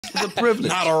It's a privilege.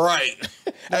 Not a right.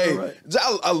 Hey,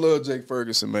 I love Jake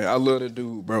Ferguson, man. I love that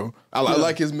dude, bro. I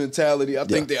like his mentality. I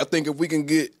think if we can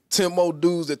get 10 more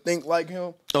dudes that think like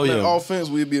him on that offense,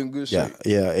 we'd be in good shape.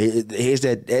 Yeah. It's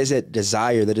that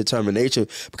desire, the determination.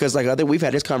 Because like I think we've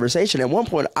had this conversation. At one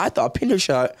point, I thought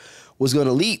Pendershot was going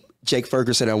to leap Jake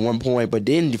Ferguson at one point, but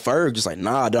then Ferg just like,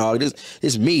 nah, dog,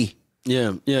 this me.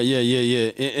 Yeah.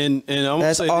 And I'm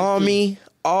that's say all me.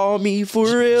 All me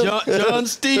for real. John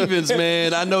Stevens,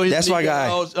 man. I know that's my guy.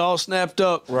 All snapped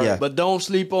up, but don't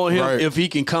sleep on him. If he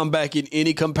can come back in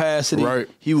any capacity,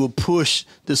 he will push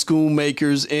the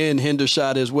Schoonmakers and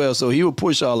Hendershot as well. So he will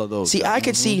push all of those. See,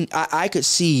 guys. I could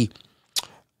see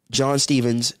John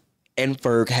Stevens and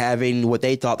Ferg having what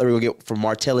they thought they were going to get from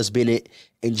Martellus Bennett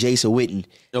and Jason Witten.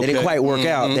 They didn't quite work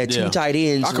out. That two tight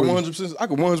ends. I could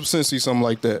 100% see something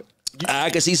like that. I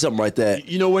can see something like that.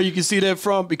 You know where you can see that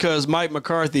from? Because Mike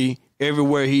McCarthy,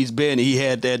 everywhere he's been, he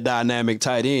had that dynamic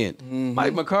tight end.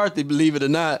 Mike McCarthy, believe it or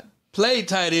not, played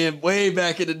tight end way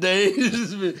back in the day.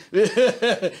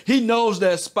 He knows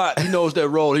that spot. He knows that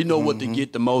role. He knows what to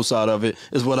get the most out of it,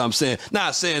 is what I'm saying.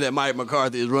 Not saying that Mike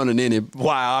McCarthy is running any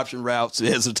wide option routes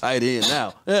as a tight end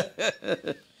now.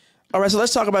 All right, so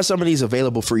let's talk about some of these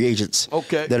available free agents.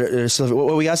 Okay. That are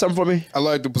what, we got something for me? I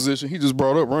like the position. He just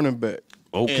brought up running back.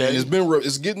 Okay. And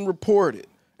it's getting reported.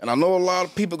 And I know a lot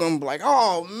of people going to be like,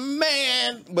 oh,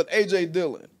 man. But A.J.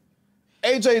 Dillon.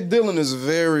 A.J. Dillon is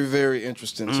very, very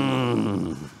interesting to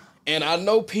me. And I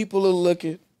know people are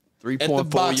looking 3.4 at the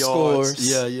box yards.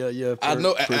 scores. Yeah. I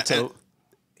know.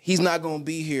 He's not going to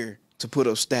be here to put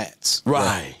up stats.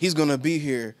 Right. He's going to be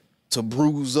here to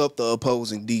bruise up the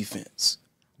opposing defense.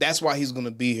 That's why he's going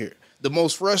to be here. The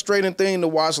most frustrating thing to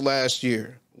watch last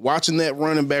year, watching that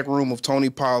running back room of Tony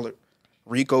Pollard,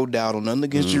 Rico Dowdle, nothing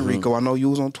against you, Rico. I know you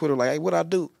was on Twitter like, hey, what'd I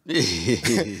do?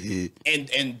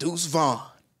 and Deuce Vaughn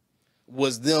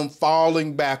was them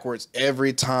falling backwards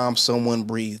every time someone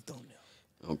breathed on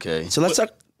them. Okay. So let's talk.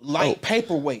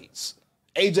 Paperweights.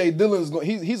 A.J. Dillon's going.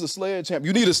 He's a sledgehammer.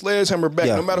 You need a sledgehammer back.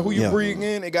 No matter who you bring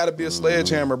in, it got to be a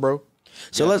sledgehammer, bro.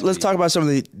 So let's talk about some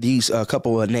of these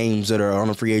couple of names that are on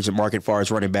the free agent market as far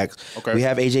as running backs. Okay. We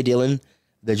have A.J. Dillon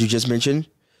that you just mentioned.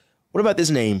 What about this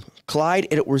name? Clyde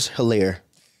Edwards-Helaire.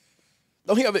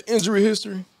 Don't he have an injury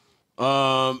history?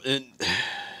 And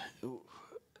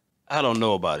I don't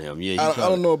know about him. Yeah, I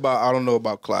don't know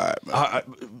about Clyde, man.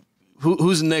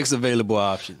 Who's the next available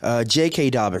option? J.K.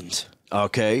 Dobbins.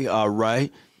 Okay, all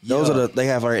right. Those are they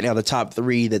have right now the top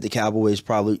three that the Cowboys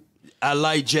probably. I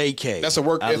like J.K. That's a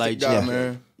work ethic guy,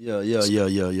 man.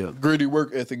 Yeah. Gritty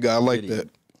work ethic guy. I like that.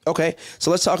 Okay,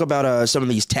 so let's talk about some of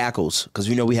these tackles because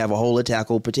we know we have a hole of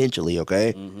tackle potentially.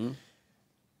 Okay,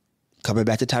 coming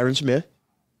back to Tyron Smith,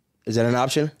 is that an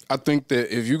option? I think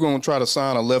that if you're going to try to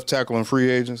sign a left tackle in free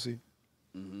agency,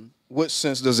 what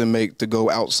sense does it make to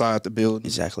go outside the building?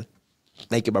 Exactly.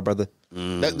 Thank you, my brother.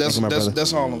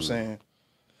 That's all I'm saying.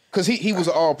 Because he was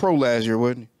an All-Pro last year,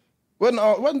 wasn't he?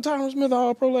 Wasn't Tyron Smith an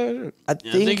All-Pro last year? I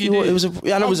think he was. It was.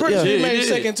 I know it was. He made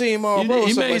second team All-Pro.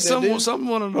 He made something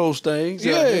one of those things.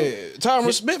 Yeah,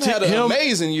 Tyron Smith had an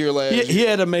amazing year last year. He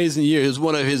had an amazing year. It was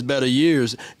one of his better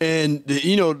years. And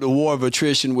the war of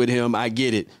attrition with him, I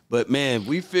get it. But man,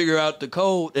 we figure out the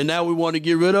code, and now we want to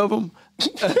get rid of him. We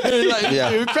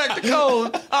cracked the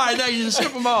code. All right, now you just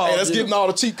ship them all. Hey, let's getting all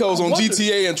the cheat codes on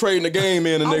GTA and trading the game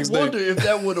in the next day. I wonder if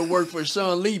that would have worked for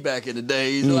Sean Lee back in the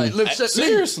days.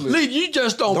 Seriously, Lee, you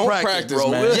just don't practice, bro.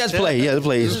 Man. Just play. Just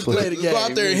play the game. Go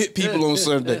out there and hit people on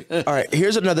Sunday. All right,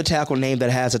 here's another tackle name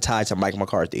that has a tie to Mike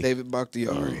McCarthy. David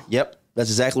Bakhtiari. Yep, that's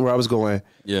exactly where I was going.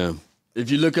 Yeah. If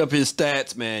you look up his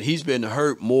stats, man, he's been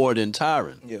hurt more than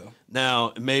Tyron. Yeah.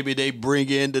 Now, maybe they bring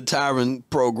in the Tyron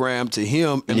program to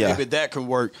him, and maybe that can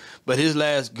work. But his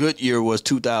last good year was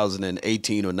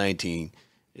 2018 or 19,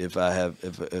 if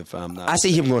I'm not. I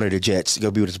see him going to the Jets to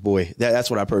go be with his boy. That's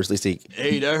what I personally think.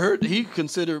 Hey, that hurt. He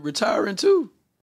considered retiring too.